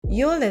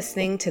You're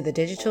listening to The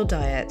Digital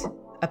Diet,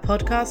 a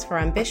podcast for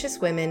ambitious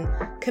women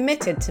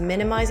committed to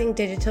minimizing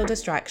digital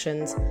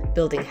distractions,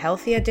 building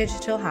healthier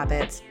digital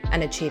habits,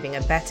 and achieving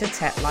a better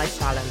tech life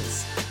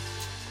balance.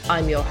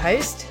 I'm your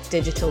host,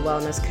 digital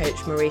wellness coach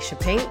Marisha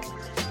Pink,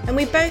 and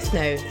we both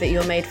know that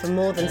you're made for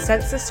more than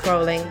senseless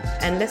scrolling,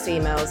 endless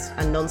emails,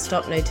 and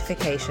non-stop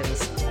notifications.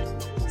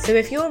 So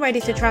if you're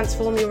ready to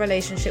transform your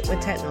relationship with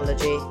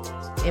technology,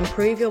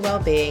 improve your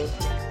well-being,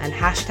 and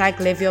hashtag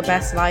live your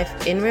best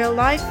life in real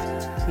life,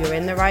 you're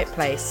in the right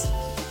place.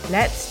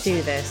 Let's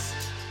do this.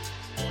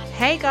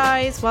 Hey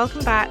guys,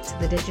 welcome back to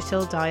the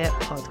Digital Diet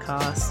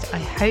Podcast. I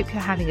hope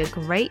you're having a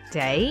great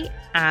day,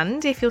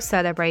 and if you're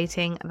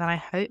celebrating, then I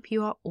hope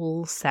you are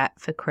all set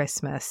for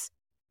Christmas.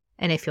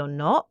 And if you're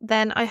not,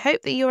 then I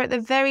hope that you're at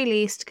the very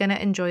least going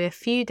to enjoy a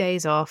few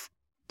days off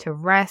to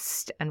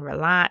rest and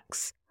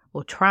relax,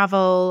 or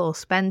travel, or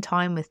spend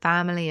time with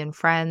family and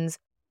friends,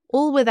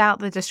 all without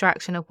the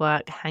distraction of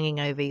work hanging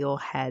over your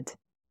head.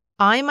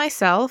 I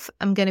myself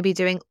am going to be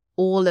doing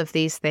all of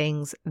these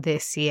things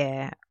this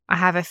year. I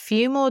have a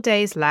few more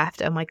days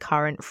left of my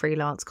current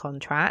freelance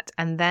contract,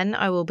 and then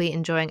I will be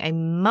enjoying a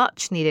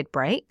much needed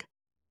break.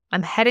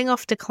 I'm heading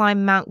off to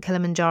climb Mount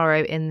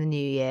Kilimanjaro in the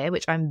new year,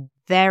 which I'm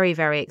very,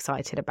 very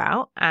excited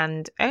about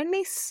and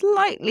only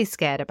slightly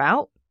scared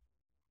about.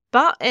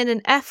 But in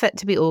an effort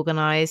to be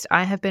organised,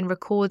 I have been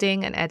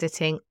recording and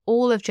editing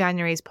all of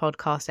January's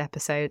podcast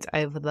episodes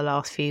over the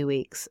last few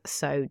weeks.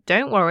 So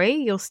don't worry,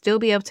 you'll still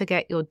be able to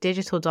get your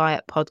Digital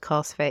Diet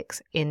podcast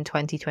fix in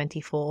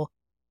 2024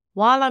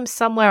 while I'm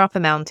somewhere up a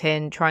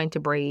mountain trying to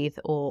breathe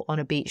or on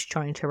a beach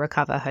trying to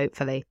recover,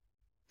 hopefully.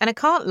 And I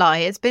can't lie,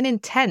 it's been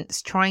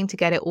intense trying to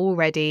get it all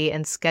ready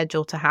and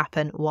scheduled to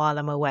happen while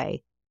I'm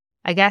away.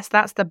 I guess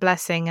that's the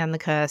blessing and the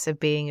curse of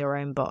being your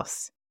own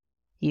boss.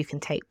 You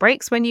can take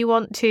breaks when you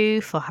want to,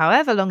 for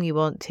however long you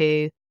want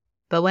to,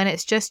 but when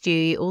it's just you,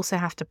 you also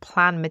have to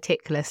plan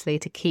meticulously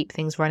to keep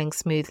things running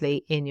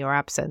smoothly in your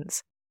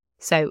absence.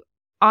 So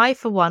I,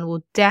 for one,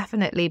 will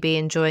definitely be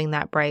enjoying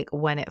that break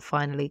when it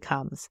finally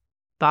comes.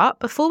 But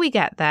before we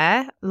get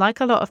there, like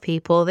a lot of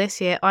people, this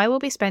year I will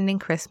be spending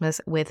Christmas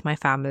with my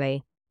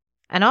family.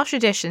 And our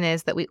tradition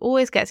is that we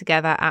always get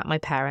together at my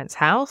parents'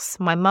 house.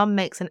 My mum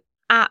makes an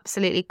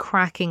absolutely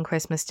cracking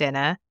Christmas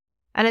dinner.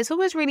 And it's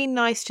always really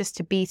nice just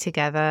to be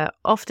together,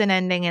 often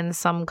ending in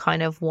some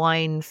kind of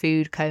wine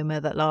food coma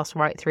that lasts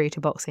right through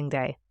to Boxing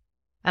Day.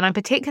 And I'm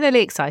particularly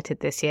excited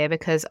this year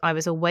because I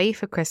was away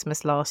for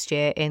Christmas last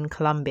year in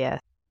Colombia.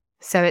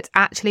 So it's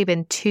actually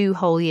been 2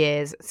 whole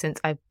years since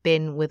I've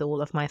been with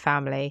all of my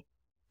family.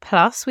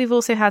 Plus, we've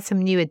also had some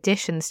new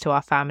additions to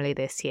our family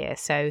this year.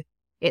 So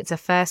it's a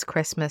first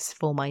Christmas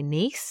for my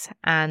niece,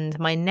 and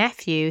my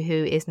nephew,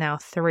 who is now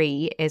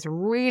 3, is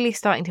really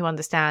starting to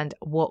understand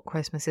what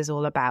Christmas is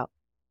all about.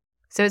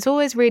 So it's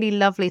always really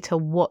lovely to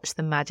watch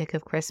the magic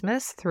of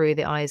Christmas through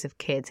the eyes of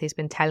kids. He's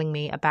been telling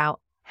me about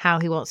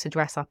how he wants to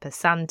dress up as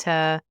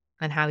Santa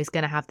and how he's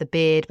going to have the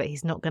beard, but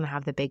he's not going to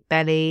have the big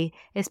belly.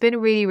 It's been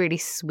really, really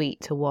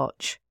sweet to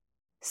watch.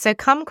 So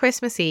come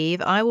Christmas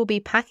Eve, I will be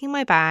packing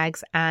my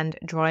bags and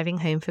driving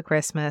home for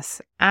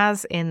Christmas,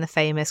 as in the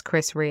famous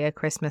Chris Rea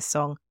Christmas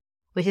song,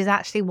 which is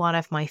actually one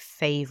of my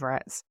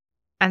favourites.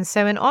 And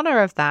so in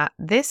honour of that,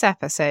 this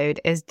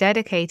episode is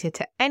dedicated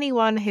to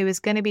anyone who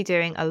is going to be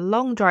doing a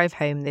long drive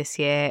home this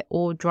year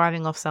or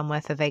driving off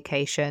somewhere for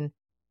vacation,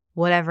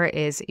 whatever it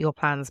is your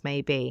plans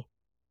may be.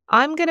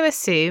 I'm going to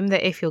assume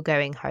that if you're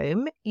going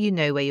home, you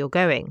know where you're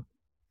going.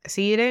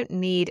 So you don't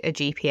need a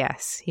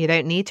GPS. You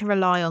don't need to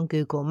rely on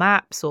Google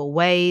Maps or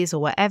Waze or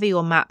whatever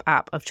your map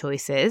app of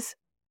choice is.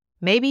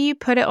 Maybe you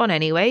put it on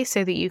anyway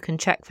so that you can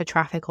check for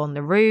traffic on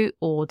the route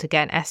or to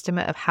get an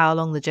estimate of how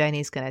long the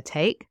journey is going to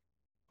take.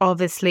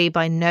 Obviously,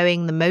 by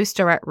knowing the most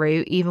direct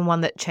route, even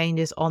one that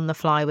changes on the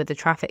fly with the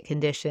traffic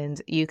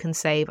conditions, you can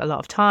save a lot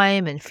of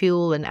time and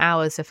fuel and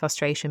hours of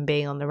frustration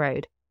being on the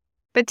road.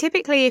 But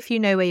typically, if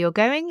you know where you're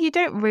going, you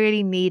don't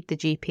really need the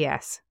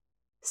GPS.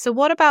 So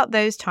what about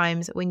those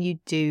times when you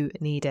do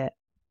need it?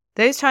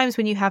 Those times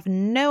when you have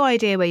no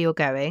idea where you're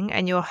going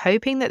and you're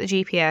hoping that the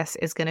GPS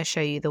is going to show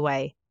you the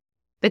way.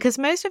 Because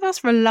most of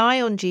us rely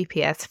on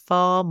GPS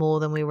far more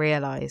than we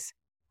realise.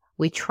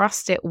 We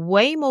trust it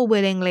way more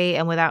willingly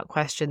and without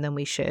question than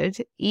we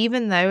should,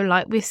 even though,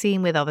 like we've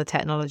seen with other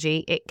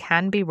technology, it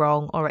can be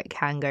wrong or it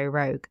can go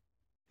rogue.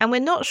 And we're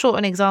not short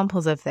on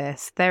examples of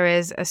this. There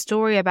is a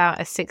story about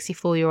a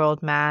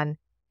 64-year-old man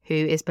who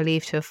is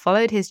believed to have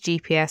followed his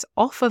GPS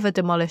off of a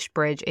demolished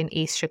bridge in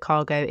East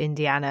Chicago,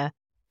 Indiana,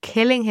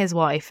 killing his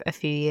wife a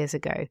few years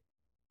ago.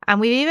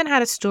 And we've even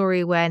had a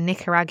story where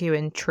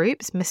Nicaraguan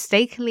troops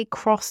mistakenly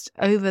crossed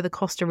over the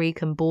Costa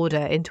Rican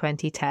border in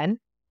 2010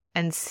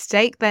 and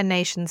staked their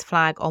nation's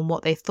flag on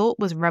what they thought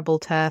was rebel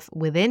turf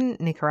within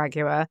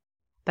Nicaragua,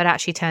 but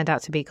actually turned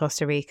out to be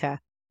Costa Rica.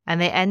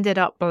 And they ended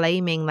up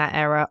blaming that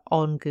error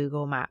on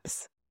Google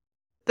Maps.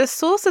 The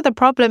source of the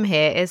problem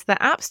here is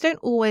that apps don't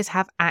always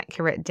have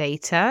accurate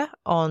data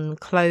on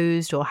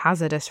closed or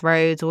hazardous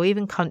roads or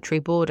even country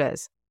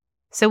borders.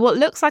 So what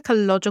looks like a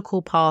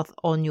logical path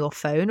on your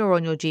phone or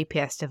on your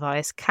GPS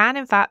device can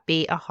in fact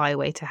be a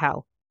highway to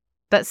hell.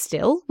 But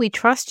still, we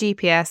trust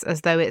GPS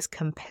as though it's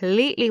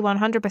completely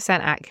 100%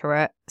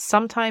 accurate,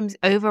 sometimes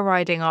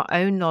overriding our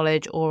own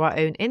knowledge or our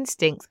own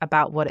instincts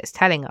about what it's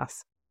telling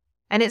us.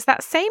 And it's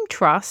that same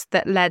trust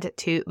that led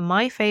to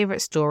my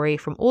favourite story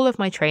from all of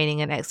my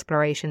training and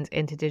explorations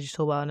into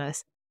digital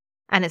wellness.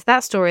 And it's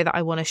that story that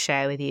I want to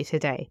share with you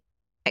today.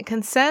 It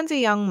concerns a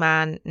young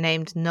man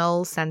named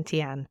Noel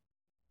Santillan.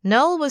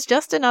 Noel was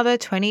just another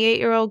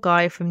 28-year-old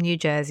guy from New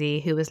Jersey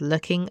who was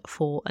looking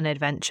for an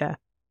adventure.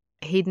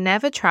 He'd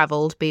never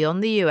travelled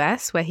beyond the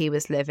US where he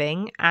was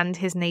living and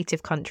his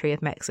native country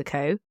of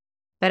Mexico.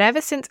 But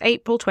ever since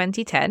April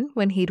 2010,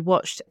 when he'd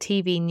watched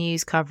TV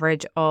news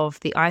coverage of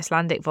the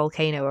Icelandic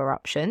volcano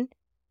eruption,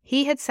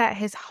 he had set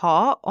his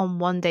heart on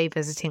one day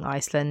visiting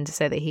Iceland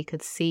so that he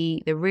could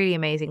see the really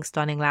amazing,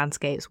 stunning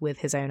landscapes with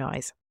his own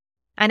eyes.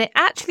 And it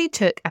actually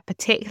took a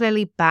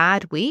particularly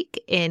bad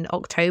week in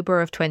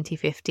October of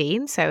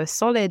 2015, so a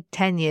solid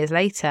 10 years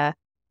later,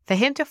 for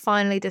him to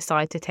finally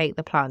decide to take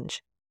the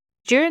plunge.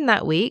 During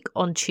that week,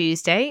 on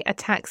Tuesday, a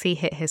taxi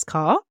hit his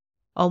car.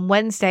 On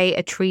Wednesday,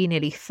 a tree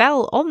nearly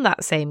fell on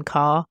that same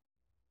car.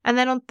 And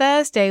then on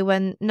Thursday,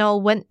 when Noel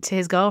went to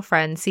his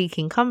girlfriend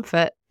seeking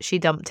comfort, she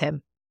dumped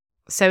him.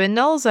 So in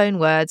Noel's own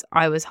words,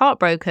 I was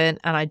heartbroken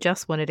and I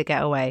just wanted to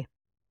get away.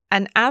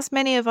 And as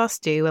many of us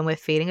do when we're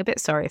feeling a bit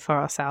sorry for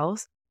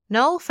ourselves,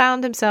 Noel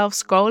found himself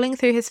scrolling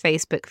through his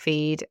Facebook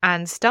feed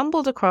and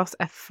stumbled across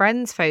a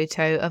friend's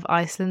photo of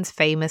Iceland's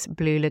famous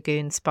Blue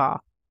Lagoon spa.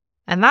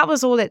 And that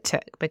was all it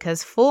took,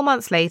 because 4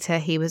 months later,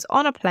 he was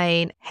on a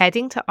plane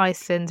heading to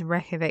Iceland's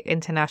Reykjavik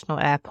International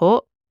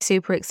Airport,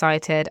 super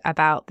excited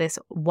about this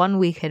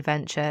 1-week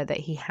adventure that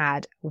he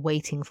had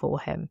waiting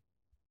for him.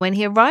 When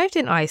he arrived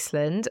in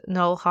Iceland,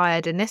 Noel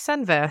hired a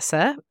Nissan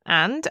Versa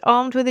and,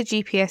 armed with a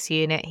GPS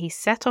unit, he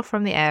set off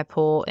from the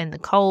airport in the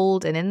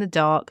cold and in the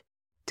dark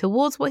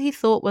towards what he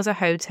thought was a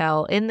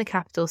hotel in the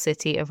capital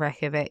city of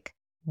Reykjavik.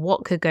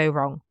 What could go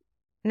wrong?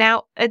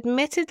 Now,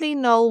 admittedly,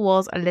 Noel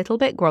was a little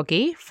bit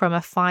groggy from a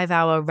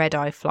 5-hour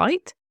red-eye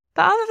flight,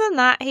 but other than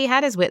that, he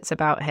had his wits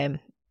about him.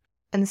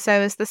 And so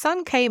as the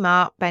sun came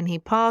up and he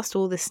passed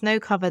all the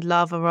snow-covered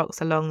lava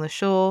rocks along the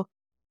shore,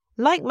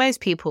 like most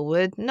people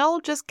would, Noel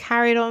just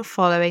carried on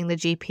following the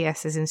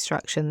GPS's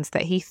instructions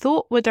that he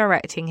thought were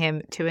directing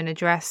him to an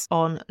address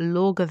on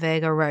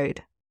Laugavega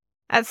Road.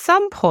 At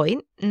some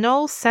point,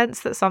 Noel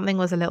sensed that something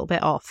was a little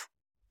bit off,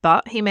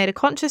 but he made a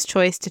conscious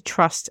choice to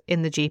trust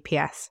in the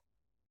GPS.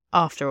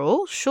 After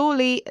all,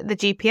 surely the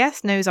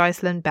GPS knows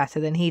Iceland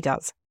better than he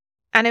does.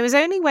 And it was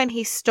only when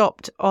he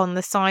stopped on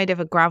the side of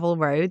a gravel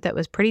road that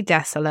was pretty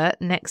desolate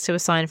next to a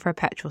sign for a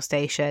petrol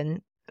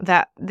station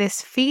that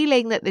this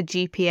feeling that the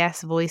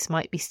GPS voice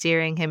might be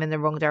steering him in the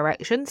wrong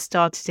direction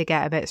started to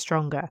get a bit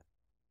stronger.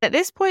 At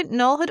this point,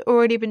 Noel had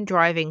already been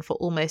driving for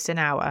almost an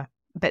hour,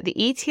 but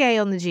the ETA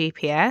on the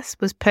GPS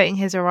was putting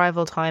his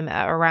arrival time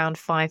at around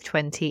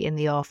 5:20 in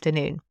the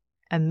afternoon,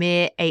 a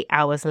mere 8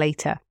 hours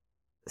later.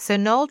 So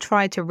Noel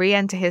tried to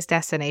re-enter his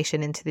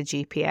destination into the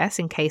GPS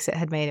in case it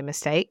had made a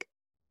mistake,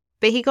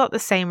 but he got the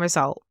same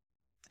result.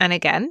 And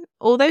again,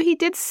 although he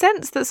did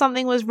sense that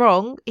something was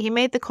wrong, he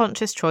made the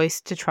conscious choice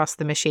to trust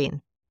the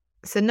machine.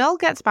 So Noel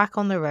gets back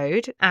on the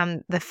road,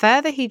 and the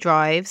further he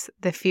drives,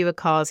 the fewer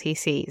cars he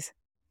sees.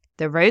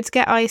 The roads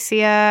get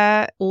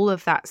icier, all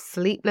of that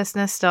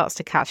sleeplessness starts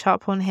to catch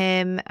up on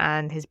him,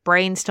 and his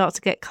brain starts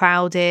to get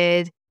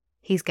clouded.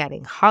 He's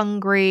getting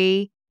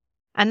hungry.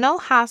 And Noel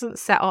hasn't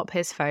set up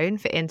his phone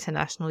for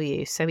international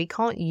use, so he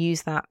can't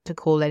use that to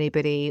call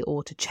anybody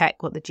or to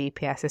check what the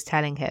GPS is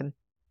telling him.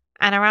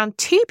 And around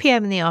 2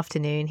 p.m. in the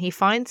afternoon, he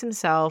finds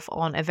himself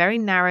on a very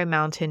narrow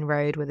mountain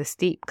road with a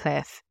steep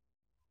cliff.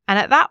 And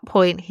at that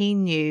point, he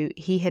knew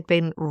he had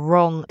been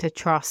wrong to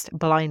trust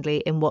blindly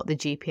in what the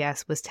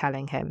GPS was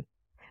telling him,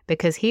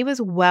 because he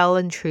was well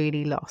and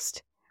truly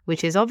lost,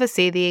 which is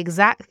obviously the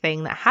exact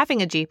thing that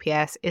having a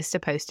GPS is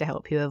supposed to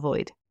help you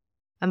avoid.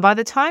 And by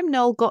the time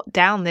Noel got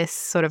down this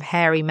sort of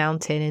hairy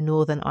mountain in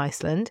northern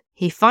Iceland,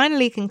 he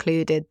finally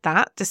concluded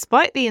that,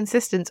 despite the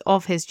insistence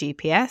of his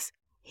GPS,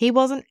 he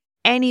wasn't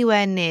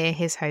anywhere near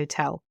his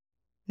hotel.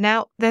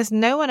 Now, there's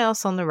no one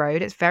else on the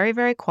road, it's very,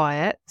 very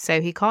quiet,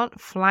 so he can't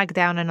flag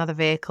down another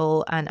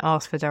vehicle and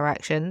ask for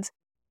directions.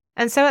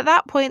 And so at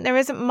that point, there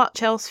isn't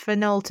much else for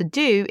Noel to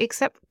do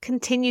except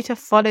continue to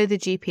follow the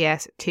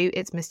GPS to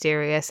its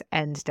mysterious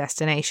end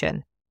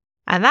destination.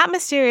 And that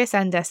mysterious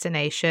end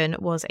destination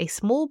was a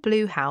small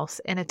blue house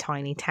in a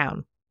tiny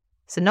town.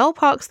 So Noel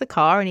parks the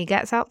car and he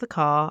gets out the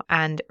car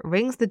and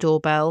rings the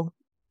doorbell.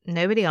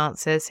 Nobody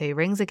answers, so he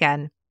rings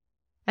again.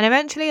 And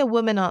eventually a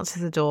woman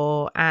answers the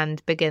door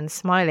and begins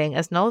smiling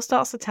as Noel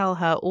starts to tell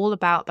her all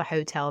about the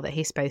hotel that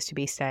he's supposed to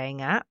be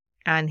staying at,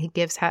 and he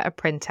gives her a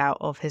printout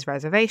of his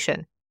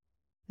reservation.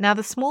 Now,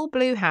 the small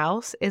blue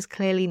house is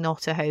clearly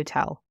not a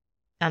hotel,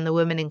 and the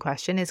woman in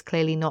question is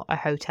clearly not a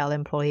hotel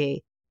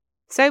employee.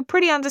 So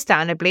pretty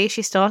understandably,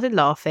 she started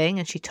laughing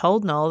and she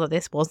told Noel that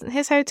this wasn't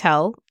his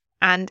hotel,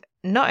 and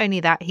not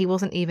only that, he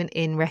wasn't even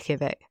in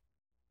Reykjavik.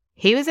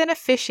 He was in a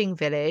fishing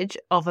village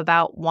of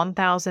about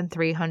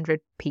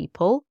 1,300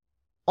 people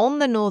on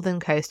the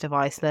northern coast of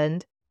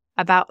Iceland,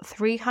 about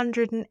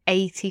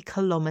 380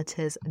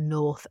 kilometers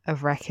north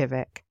of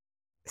Reykjavik.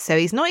 So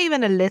he's not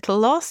even a little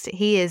lost,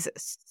 he is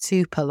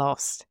super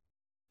lost.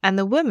 And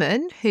the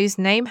woman, whose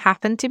name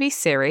happened to be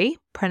Siri,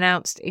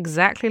 pronounced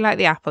exactly like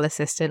the Apple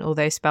Assistant,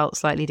 although spelt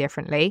slightly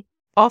differently,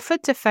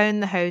 offered to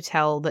phone the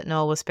hotel that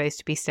Noel was supposed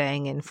to be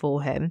staying in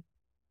for him.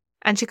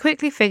 And she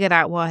quickly figured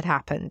out what had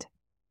happened.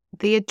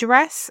 The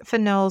address for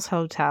Noel's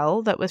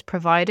hotel that was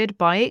provided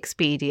by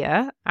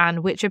Expedia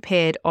and which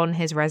appeared on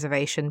his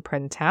reservation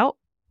printout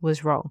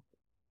was wrong.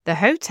 The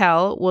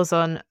hotel was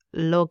on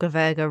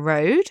Laugavegur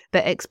Road,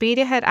 but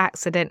Expedia had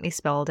accidentally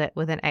spelled it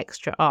with an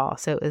extra R,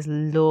 so it was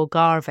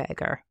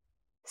Laugarvegur.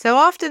 So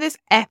after this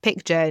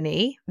epic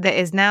journey that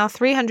is now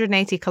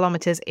 380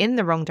 kilometers in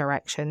the wrong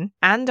direction,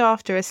 and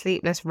after a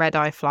sleepless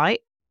red-eye flight,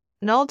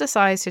 Noel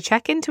decides to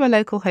check into a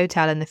local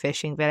hotel in the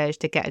fishing village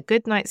to get a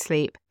good night's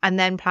sleep, and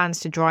then plans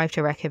to drive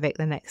to Reykjavik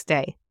the next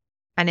day.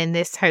 And in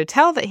this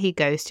hotel that he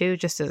goes to,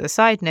 just as a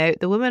side note,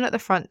 the woman at the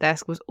front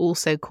desk was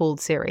also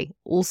called Siri,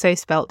 also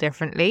spelt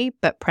differently,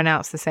 but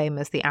pronounced the same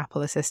as the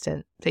Apple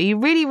Assistant. So you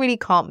really, really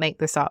can't make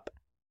this up.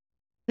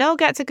 Noel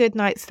gets a good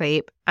night's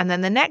sleep, and then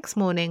the next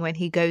morning when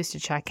he goes to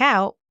check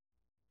out,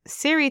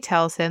 Siri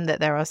tells him that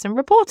there are some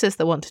reporters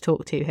that want to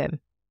talk to him.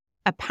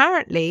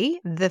 Apparently,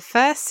 the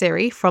first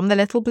Siri from the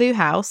Little Blue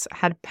House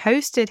had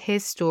posted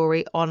his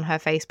story on her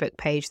Facebook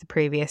page the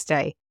previous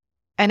day,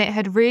 and it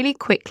had really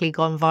quickly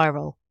gone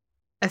viral.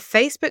 A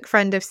Facebook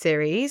friend of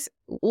Siri's,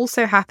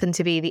 also happened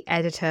to be the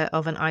editor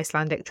of an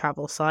Icelandic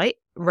travel site,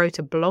 wrote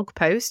a blog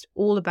post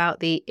all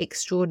about the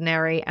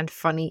extraordinary and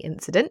funny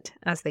incident,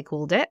 as they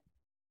called it.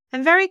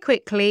 And very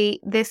quickly,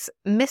 this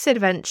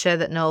misadventure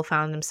that Noel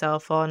found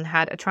himself on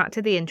had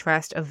attracted the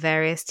interest of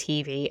various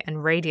TV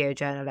and radio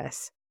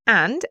journalists.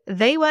 And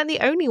they weren't the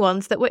only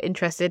ones that were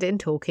interested in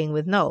talking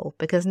with Noel,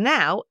 because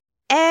now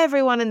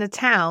everyone in the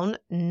town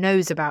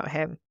knows about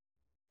him.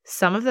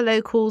 Some of the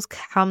locals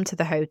come to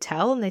the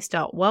hotel and they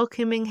start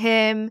welcoming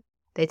him.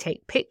 They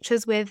take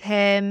pictures with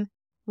him.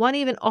 One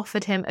even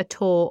offered him a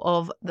tour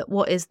of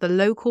what is the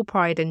local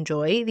pride and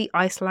joy, the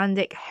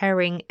Icelandic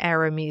Herring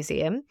Era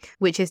Museum,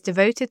 which is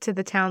devoted to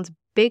the town's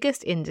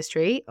biggest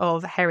industry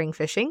of herring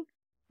fishing,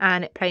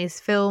 and it plays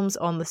films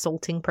on the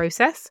salting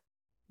process.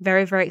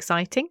 Very, very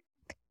exciting.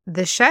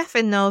 The chef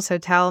in Noel's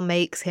hotel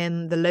makes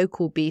him the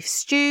local beef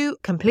stew,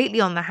 completely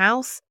on the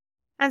house,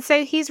 and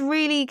so he's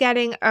really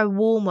getting a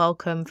warm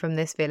welcome from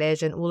this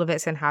village and all of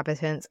its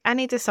inhabitants, and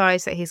he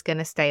decides that he's going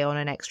to stay on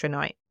an extra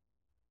night.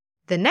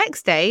 The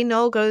next day,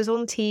 Noel goes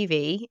on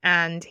TV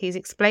and he's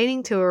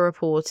explaining to a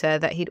reporter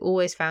that he'd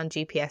always found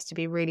GPS to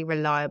be really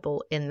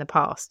reliable in the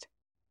past.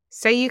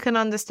 So you can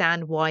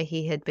understand why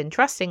he had been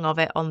trusting of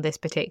it on this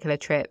particular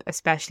trip,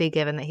 especially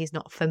given that he's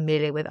not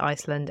familiar with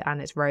Iceland and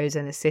its roads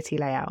and its city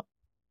layout.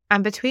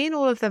 And between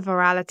all of the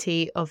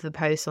virality of the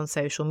posts on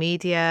social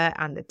media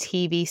and the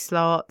TV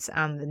slots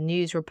and the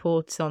news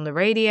reports on the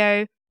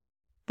radio,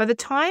 by the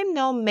time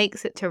Noel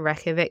makes it to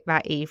Reykjavik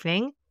that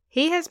evening,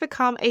 he has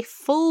become a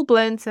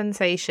full-blown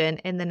sensation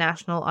in the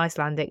national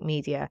Icelandic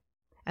media,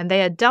 and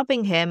they are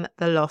dubbing him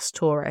the Lost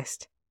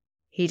Tourist.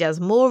 He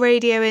does more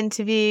radio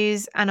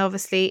interviews, and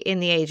obviously in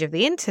the age of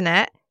the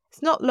internet,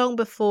 it's not long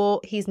before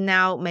he's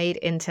now made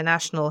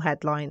international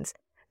headlines.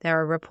 There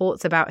are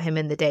reports about him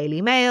in the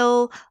Daily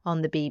Mail,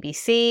 on the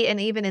BBC, and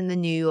even in the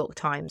New York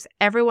Times.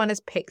 Everyone has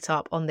picked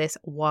up on this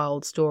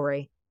wild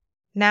story.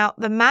 Now,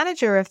 the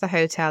manager of the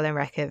hotel in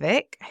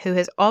Reykjavik, who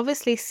has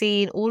obviously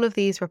seen all of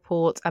these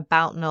reports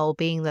about Noel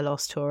being the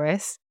lost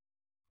tourist,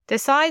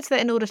 decides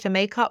that in order to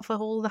make up for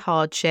all the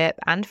hardship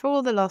and for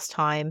all the lost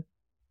time,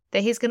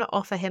 that he's going to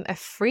offer him a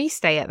free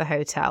stay at the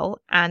hotel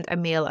and a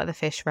meal at the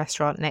fish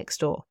restaurant next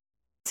door.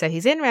 So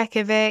he's in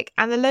Reykjavik,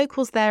 and the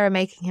locals there are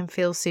making him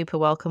feel super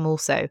welcome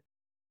also.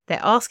 They're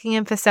asking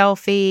him for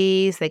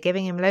selfies, they're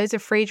giving him loads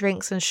of free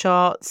drinks and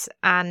shots,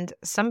 and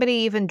somebody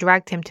even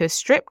dragged him to a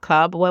strip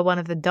club where one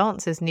of the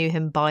dancers knew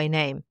him by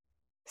name.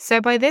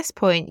 So by this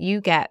point, you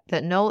get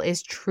that Noel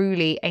is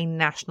truly a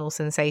national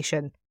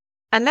sensation.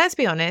 And let's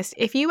be honest,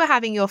 if you were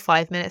having your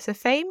 5 minutes of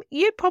fame,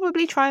 you'd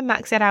probably try and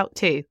max it out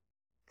too.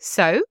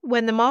 So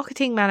when the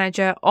marketing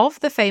manager of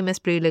the famous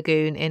Blue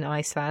Lagoon in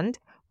Iceland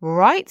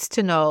writes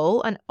to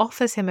Noel and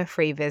offers him a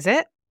free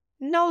visit,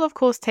 Noel, of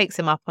course, takes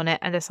him up on it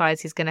and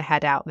decides he's going to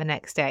head out the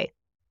next day.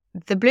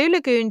 The Blue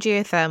Lagoon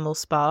geothermal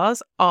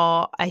spas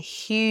are a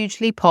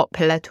hugely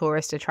popular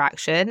tourist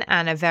attraction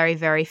and a very,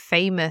 very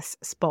famous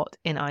spot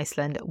in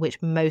Iceland,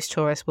 which most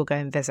tourists will go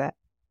and visit.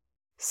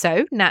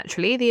 So,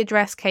 naturally, the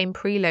address came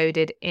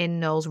preloaded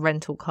in Noel's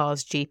rental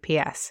car's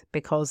GPS,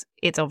 because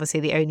it's obviously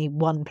the only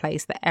one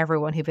place that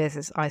everyone who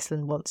visits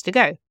Iceland wants to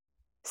go.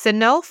 So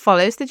Noel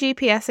follows the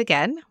GPS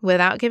again,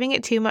 without giving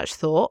it too much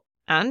thought,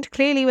 and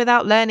clearly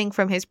without learning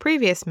from his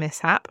previous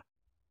mishap.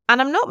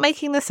 And I'm not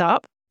making this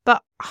up,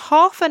 but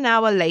half an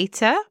hour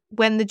later,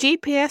 when the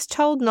GPS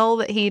told Noel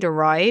that he'd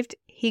arrived,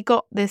 he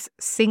got this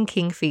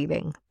sinking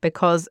feeling,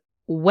 because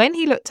when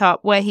he looked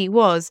up where he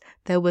was,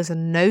 there was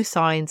no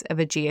signs of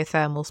a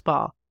geothermal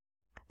spa.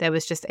 There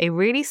was just a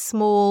really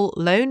small,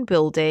 lone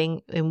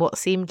building in what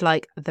seemed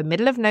like the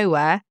middle of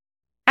nowhere.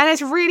 And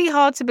it's really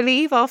hard to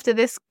believe after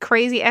this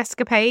crazy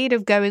escapade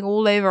of going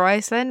all over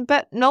Iceland,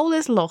 but Noel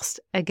is lost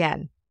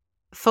again.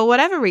 For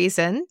whatever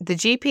reason, the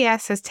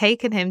GPS has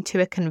taken him to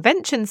a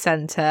convention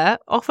centre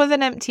off of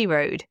an empty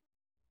road.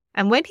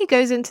 And when he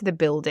goes into the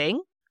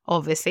building,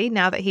 obviously,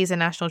 now that he's a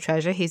national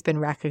treasure, he's been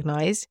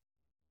recognised.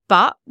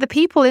 But the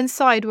people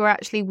inside were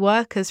actually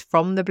workers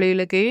from the Blue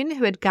Lagoon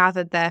who had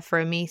gathered there for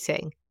a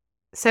meeting.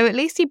 So at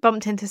least he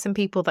bumped into some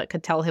people that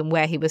could tell him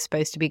where he was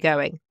supposed to be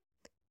going.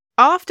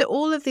 After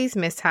all of these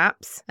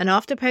mishaps, and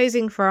after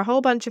posing for a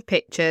whole bunch of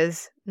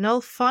pictures, Noel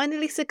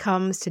finally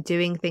succumbs to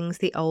doing things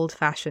the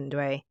old-fashioned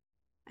way.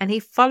 And he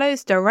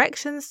follows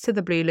directions to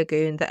the Blue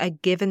Lagoon that are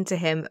given to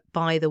him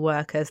by the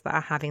workers that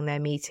are having their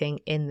meeting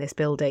in this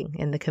building,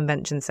 in the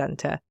convention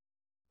centre.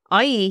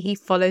 I.e., he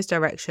follows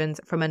directions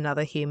from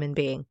another human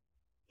being.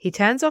 He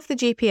turns off the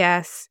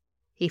GPS,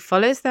 he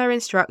follows their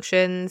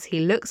instructions, he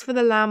looks for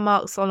the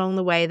landmarks along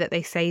the way that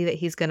they say that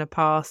he's going to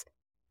pass,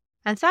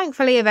 and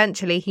thankfully,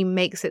 eventually, he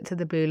makes it to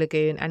the Blue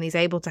Lagoon and he's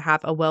able to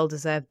have a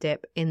well-deserved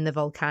dip in the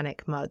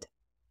volcanic mud.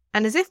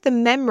 And as if the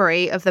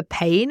memory of the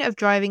pain of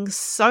driving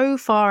so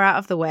far out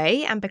of the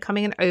way and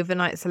becoming an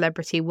overnight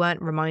celebrity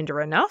weren't reminder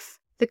enough,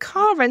 the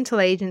car rental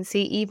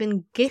agency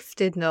even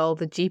gifted Noel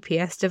the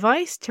GPS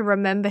device to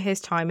remember his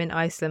time in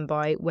Iceland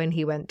by when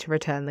he went to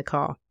return the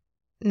car.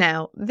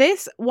 Now,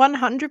 this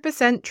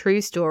 100%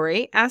 true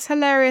story, as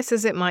hilarious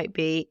as it might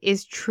be,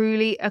 is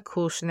truly a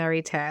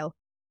cautionary tale.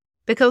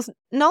 Because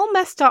Noel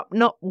messed up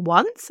not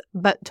once,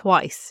 but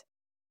twice.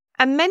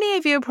 And many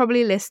of you are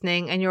probably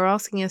listening and you're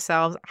asking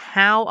yourselves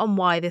how and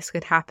why this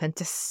could happen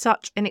to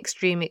such an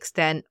extreme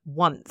extent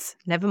once,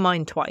 never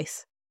mind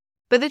twice.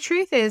 But the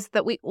truth is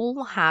that we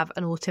all have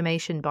an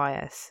automation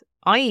bias,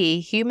 i.e.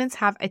 humans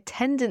have a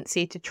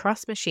tendency to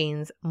trust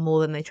machines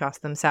more than they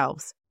trust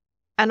themselves.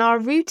 And our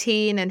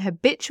routine and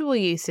habitual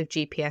use of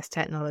GPS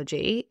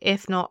technology,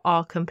 if not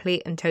our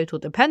complete and total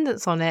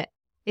dependence on it,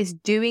 is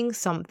doing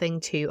something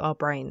to our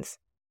brains.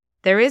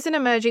 There is an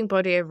emerging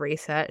body of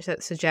research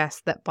that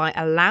suggests that by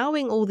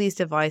allowing all these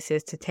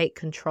devices to take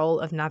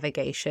control of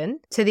navigation,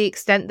 to the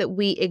extent that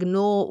we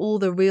ignore all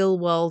the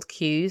real-world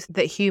cues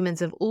that humans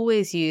have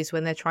always used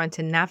when they're trying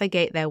to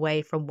navigate their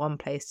way from one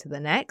place to the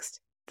next,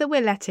 that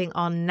we're letting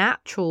our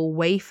natural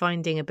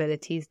wayfinding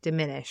abilities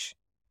diminish.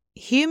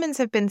 Humans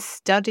have been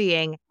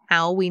studying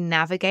how we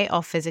navigate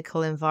our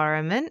physical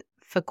environment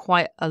for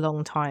quite a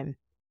long time.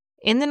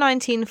 In the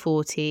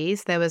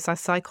 1940s, there was a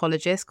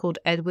psychologist called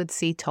Edward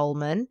C.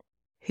 Tolman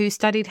who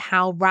studied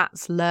how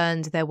rats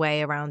learned their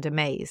way around a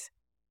maze.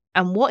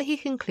 And what he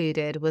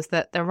concluded was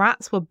that the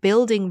rats were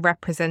building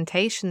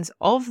representations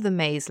of the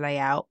maze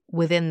layout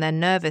within their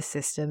nervous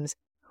systems,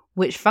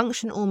 which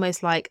function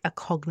almost like a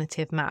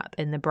cognitive map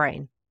in the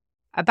brain.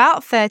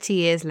 About 30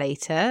 years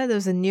later, there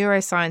was a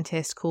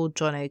neuroscientist called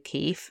John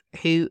O'Keefe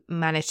who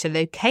managed to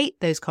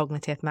locate those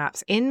cognitive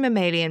maps in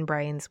mammalian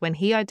brains when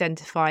he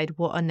identified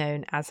what are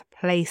known as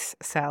place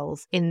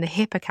cells in the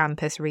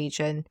hippocampus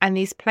region, and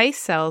these place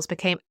cells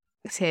became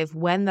active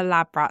when the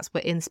lab rats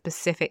were in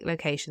specific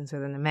locations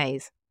within the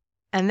maze.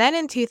 And then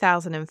in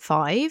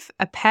 2005,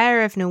 a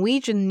pair of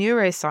Norwegian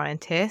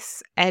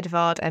neuroscientists,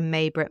 Edvard and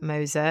May-Britt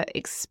Moser,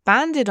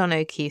 expanded on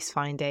O'Keefe's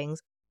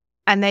findings,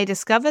 and they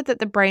discovered that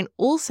the brain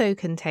also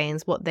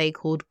contains what they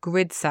called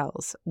grid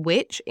cells,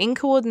 which, in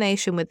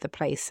coordination with the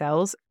place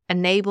cells,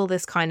 enable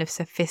this kind of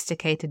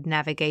sophisticated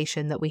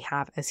navigation that we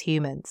have as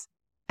humans.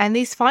 And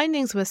these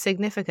findings were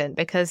significant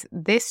because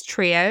this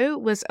trio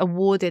was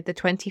awarded the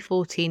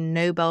 2014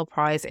 Nobel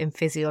Prize in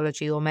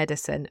Physiology or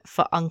Medicine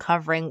for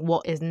uncovering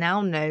what is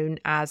now known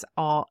as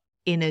our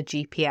inner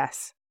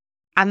GPS.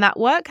 And that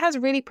work has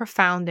really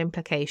profound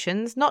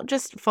implications, not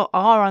just for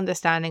our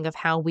understanding of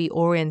how we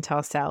orient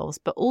ourselves,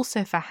 but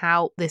also for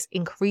how this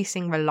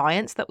increasing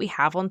reliance that we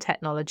have on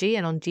technology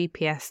and on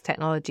GPS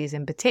technologies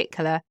in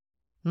particular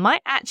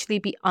might actually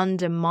be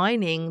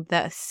undermining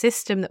the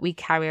system that we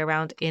carry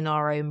around in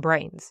our own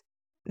brains.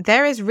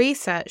 There is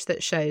research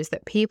that shows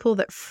that people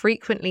that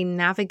frequently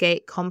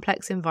navigate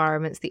complex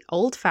environments the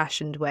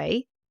old-fashioned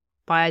way,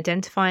 by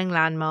identifying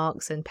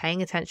landmarks and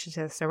paying attention to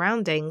their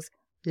surroundings,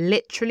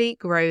 literally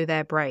grow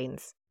their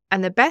brains.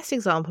 And the best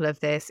example of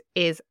this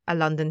is a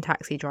London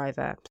taxi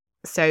driver.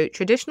 So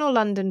traditional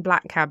London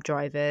black cab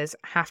drivers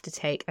have to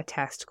take a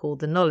test called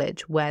the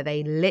Knowledge, where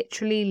they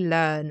literally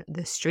learn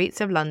the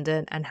streets of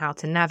London and how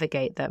to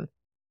navigate them.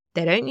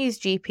 They don't use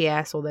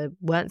GPS, or they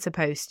weren't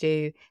supposed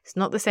to. It's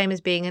not the same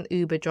as being an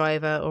Uber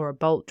driver or a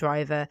Bolt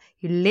driver.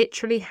 You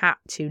literally had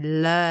to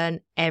learn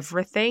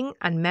everything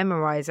and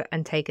memorize it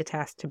and take a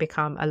test to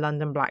become a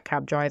London black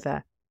cab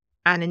driver.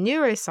 And a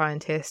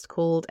neuroscientist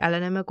called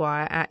Eleanor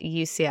Maguire at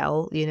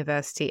UCL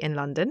University in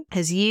London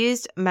has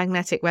used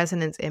magnetic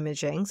resonance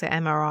imaging, so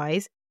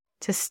MRIs,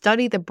 to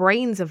study the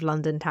brains of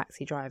London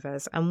taxi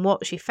drivers, and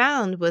what she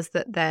found was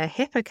that their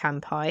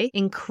hippocampi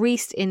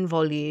increased in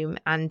volume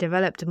and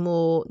developed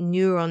more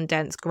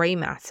neuron-dense grey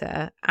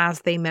matter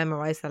as they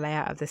memorised the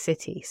layout of the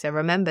city. So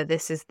remember,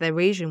 this is the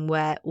region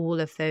where all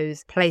of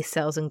those place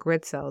cells and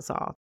grid cells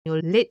are.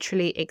 You're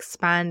literally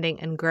expanding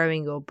and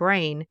growing your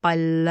brain by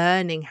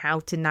learning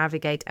how to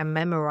navigate and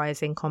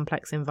memorising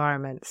complex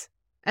environments.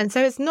 And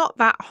so it's not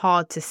that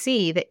hard to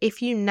see that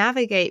if you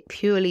navigate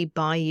purely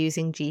by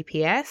using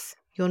GPS,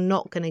 you're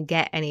not going to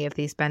get any of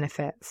these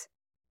benefits.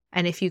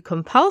 And if you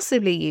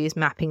compulsively use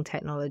mapping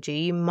technology,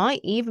 you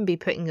might even be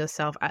putting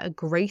yourself at a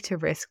greater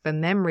risk for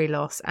memory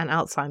loss and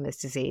Alzheimer's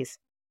disease.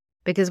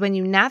 Because when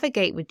you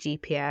navigate with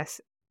GPS,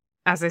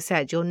 as I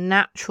said, your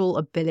natural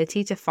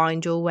ability to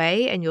find your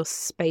way and your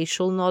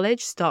spatial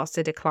knowledge starts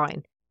to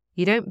decline.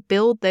 You don't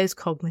build those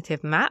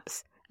cognitive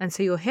maps, and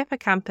so your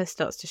hippocampus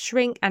starts to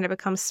shrink and it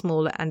becomes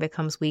smaller and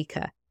becomes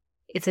weaker.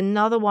 It's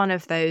another one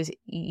of those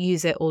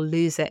use it or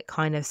lose it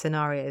kind of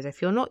scenarios.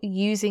 If you're not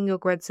using your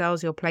grid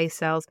cells, your place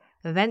cells,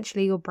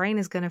 eventually your brain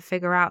is going to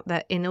figure out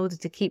that in order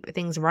to keep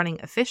things running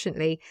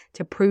efficiently,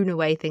 to prune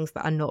away things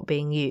that are not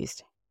being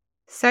used.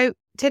 So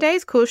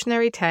today's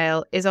cautionary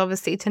tale is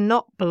obviously to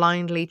not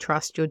blindly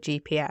trust your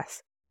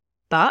GPS.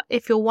 But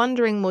if you're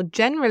wondering more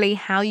generally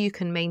how you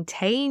can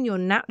maintain your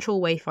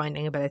natural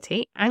wayfinding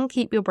ability and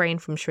keep your brain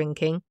from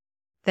shrinking,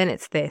 then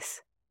it's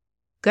this.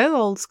 Go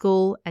old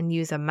school and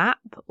use a map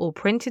or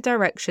printed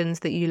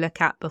directions that you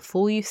look at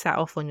before you set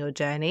off on your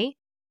journey,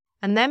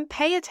 and then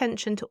pay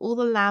attention to all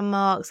the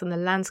landmarks and the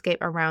landscape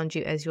around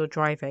you as you're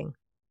driving.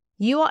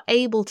 You are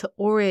able to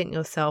orient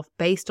yourself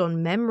based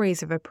on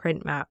memories of a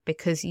print map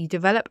because you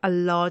develop a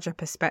larger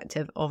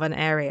perspective of an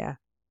area.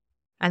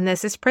 And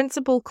there's this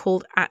principle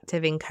called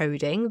active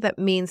encoding that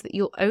means that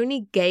you'll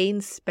only gain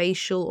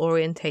spatial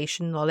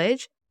orientation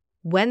knowledge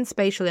when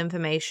spatial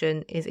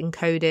information is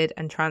encoded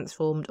and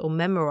transformed or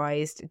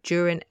memorized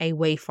during a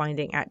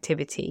wayfinding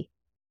activity.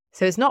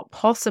 So it's not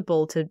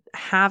possible to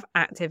have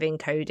active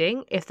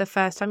encoding if the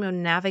first time you're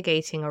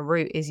navigating a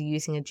route is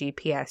using a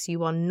GPS.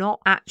 You are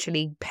not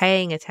actually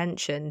paying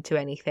attention to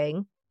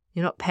anything.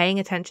 You're not paying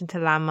attention to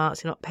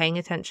landmarks. You're not paying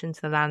attention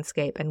to the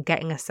landscape and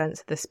getting a sense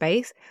of the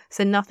space.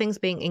 So nothing's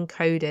being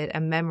encoded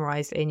and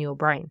memorized in your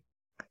brain.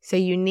 So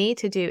you need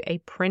to do a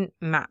print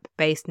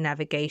map-based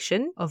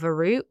navigation of a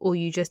route, or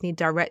you just need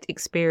direct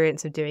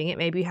experience of doing it.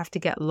 Maybe you have to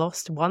get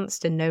lost once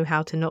to know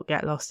how to not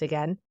get lost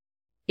again,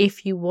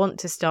 if you want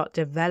to start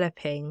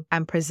developing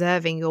and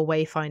preserving your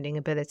wayfinding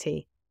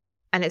ability.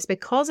 And it's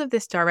because of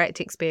this direct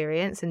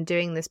experience and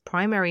doing this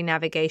primary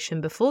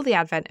navigation before the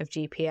advent of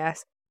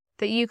GPS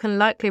that you can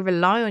likely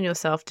rely on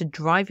yourself to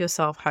drive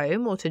yourself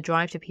home or to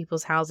drive to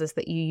people's houses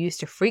that you used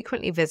to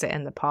frequently visit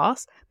in the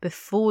past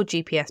before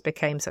GPS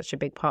became such a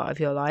big part of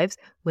your lives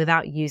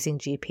without using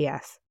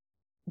GPS.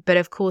 But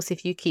of course,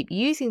 if you keep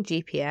using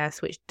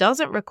GPS, which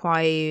doesn't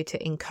require you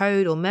to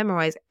encode or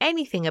memorize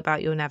anything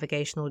about your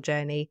navigational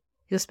journey,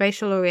 your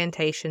spatial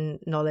orientation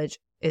knowledge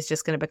is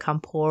just going to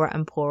become poorer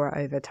and poorer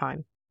over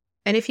time.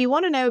 And if you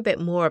want to know a bit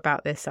more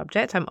about this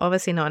subject, I'm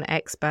obviously not an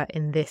expert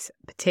in this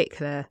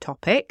particular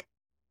topic.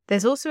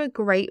 There's also a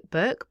great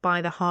book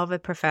by the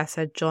Harvard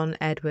professor John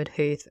Edward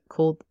Huth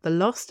called The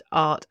Lost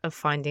Art of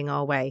Finding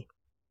Our Way.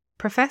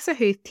 Professor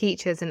Huth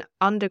teaches an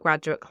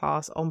undergraduate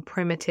class on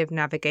primitive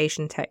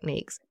navigation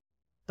techniques,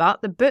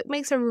 but the book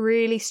makes a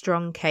really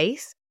strong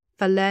case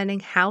for learning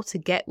how to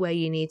get where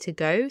you need to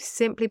go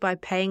simply by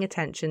paying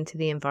attention to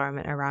the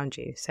environment around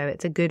you. So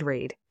it's a good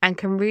read and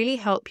can really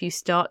help you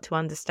start to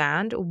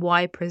understand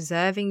why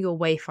preserving your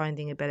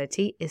wayfinding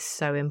ability is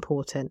so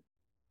important.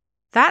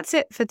 That's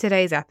it for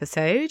today's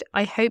episode.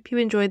 I hope you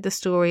enjoyed the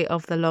story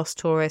of the lost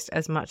tourist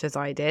as much as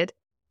I did.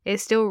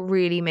 It still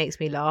really makes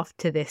me laugh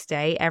to this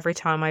day. Every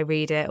time I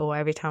read it or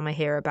every time I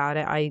hear about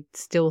it, I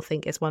still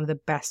think it's one of the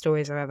best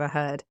stories I've ever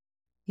heard.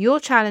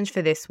 Your challenge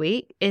for this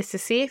week is to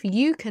see if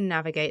you can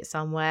navigate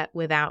somewhere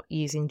without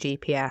using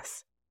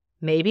GPS.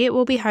 Maybe it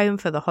will be home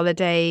for the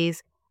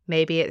holidays.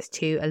 Maybe it's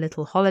to a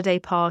little holiday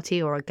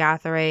party or a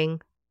gathering.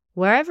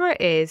 Wherever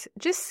it is,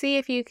 just see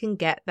if you can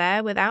get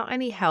there without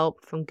any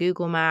help from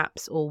Google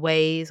Maps or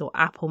Waze or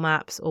Apple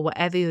Maps or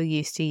whatever you're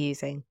used to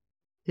using.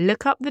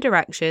 Look up the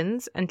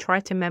directions and try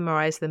to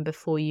memorize them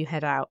before you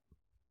head out.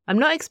 I'm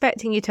not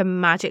expecting you to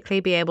magically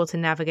be able to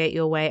navigate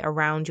your way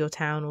around your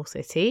town or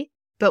city,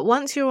 but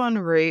once you're en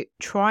route,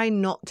 try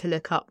not to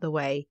look up the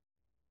way.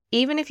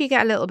 Even if you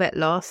get a little bit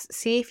lost,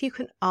 see if you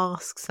can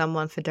ask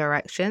someone for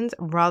directions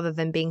rather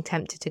than being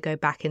tempted to go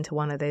back into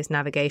one of those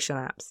navigation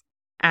apps.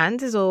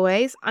 And as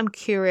always, I'm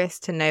curious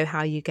to know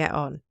how you get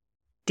on.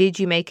 Did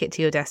you make it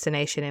to your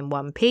destination in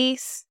one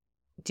piece?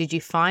 Did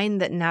you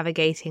find that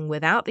navigating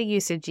without the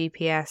use of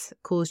GPS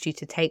caused you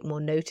to take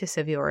more notice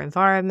of your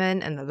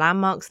environment and the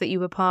landmarks that you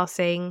were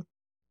passing?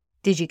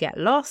 Did you get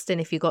lost? And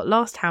if you got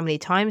lost, how many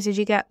times did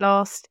you get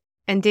lost?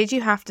 And did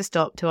you have to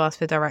stop to ask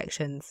for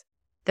directions?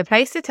 The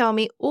place to tell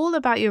me all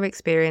about your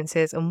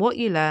experiences and what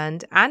you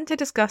learned and to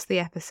discuss the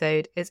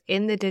episode is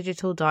in the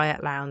Digital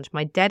Diet Lounge,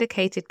 my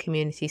dedicated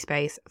community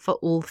space for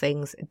all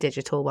things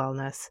digital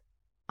wellness.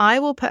 I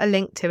will put a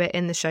link to it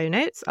in the show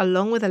notes,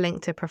 along with a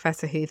link to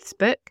Professor Huth's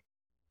book.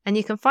 And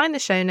you can find the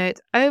show notes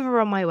over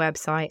on my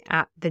website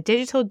at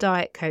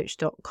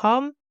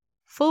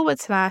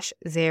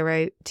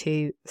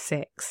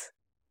thedigitaldietcoach.com/026.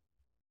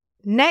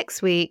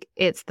 Next week,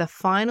 it's the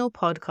final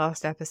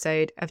podcast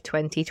episode of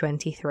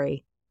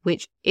 2023,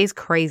 which is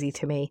crazy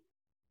to me.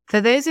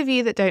 For those of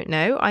you that don't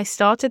know, I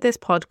started this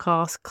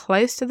podcast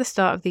close to the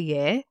start of the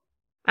year.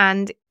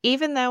 And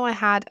even though I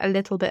had a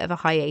little bit of a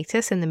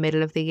hiatus in the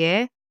middle of the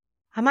year,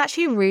 I'm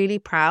actually really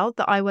proud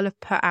that I will have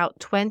put out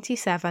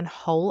 27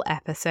 whole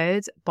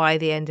episodes by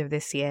the end of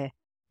this year.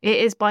 It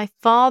is by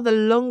far the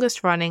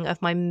longest running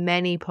of my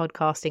many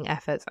podcasting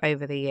efforts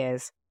over the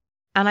years.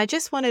 And I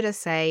just wanted to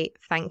say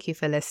thank you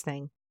for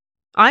listening.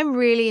 I'm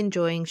really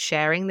enjoying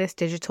sharing this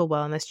digital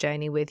wellness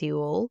journey with you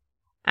all.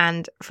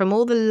 And from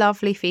all the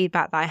lovely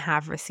feedback that I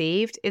have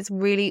received, it's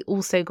really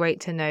also great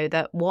to know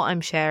that what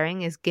I'm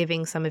sharing is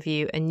giving some of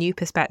you a new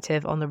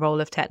perspective on the role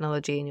of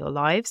technology in your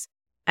lives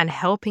and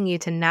helping you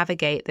to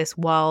navigate this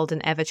wild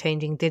and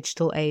ever-changing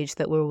digital age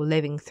that we're all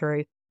living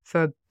through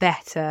for a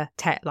better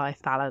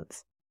tech-life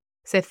balance.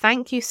 So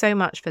thank you so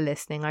much for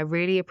listening. I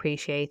really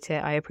appreciate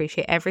it. I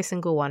appreciate every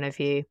single one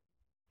of you.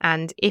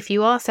 And if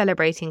you are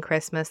celebrating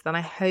Christmas, then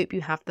I hope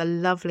you have the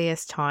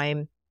loveliest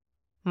time.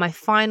 My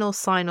final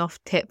sign-off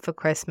tip for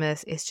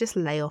Christmas is just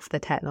lay off the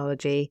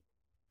technology.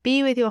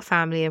 Be with your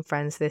family and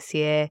friends this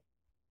year.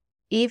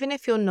 Even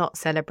if you're not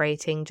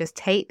celebrating, just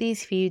take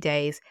these few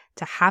days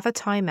to have a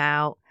time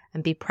out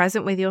and be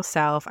present with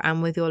yourself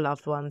and with your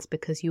loved ones,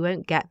 because you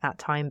won't get that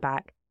time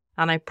back.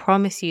 And I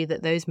promise you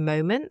that those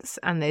moments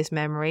and those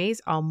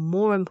memories are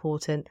more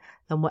important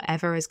than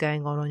whatever is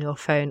going on your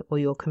phone or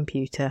your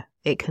computer.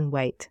 It can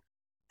wait.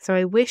 So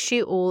I wish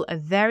you all a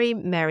very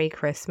Merry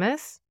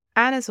Christmas.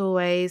 And as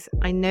always,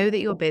 I know that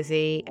you're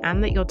busy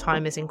and that your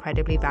time is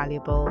incredibly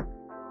valuable.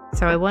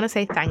 So I want to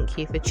say thank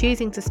you for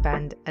choosing to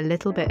spend a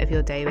little bit of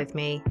your day with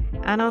me,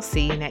 and I'll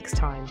see you next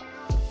time.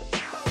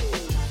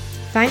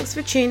 Thanks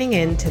for tuning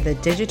in to the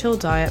Digital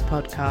Diet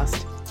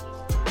Podcast.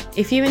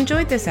 If you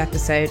enjoyed this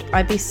episode,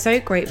 I'd be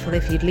so grateful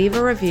if you'd leave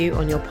a review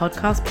on your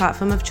podcast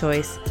platform of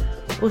choice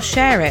or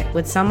share it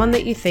with someone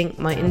that you think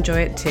might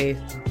enjoy it too.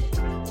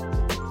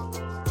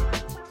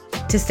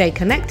 To stay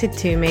connected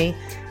to me,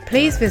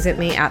 please visit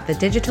me at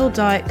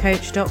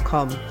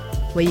thedigitaldietcoach.com,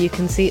 where you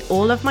can see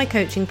all of my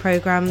coaching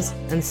programs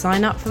and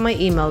sign up for my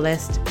email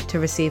list to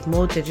receive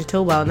more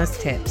digital wellness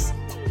tips.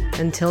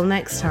 Until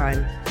next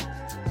time.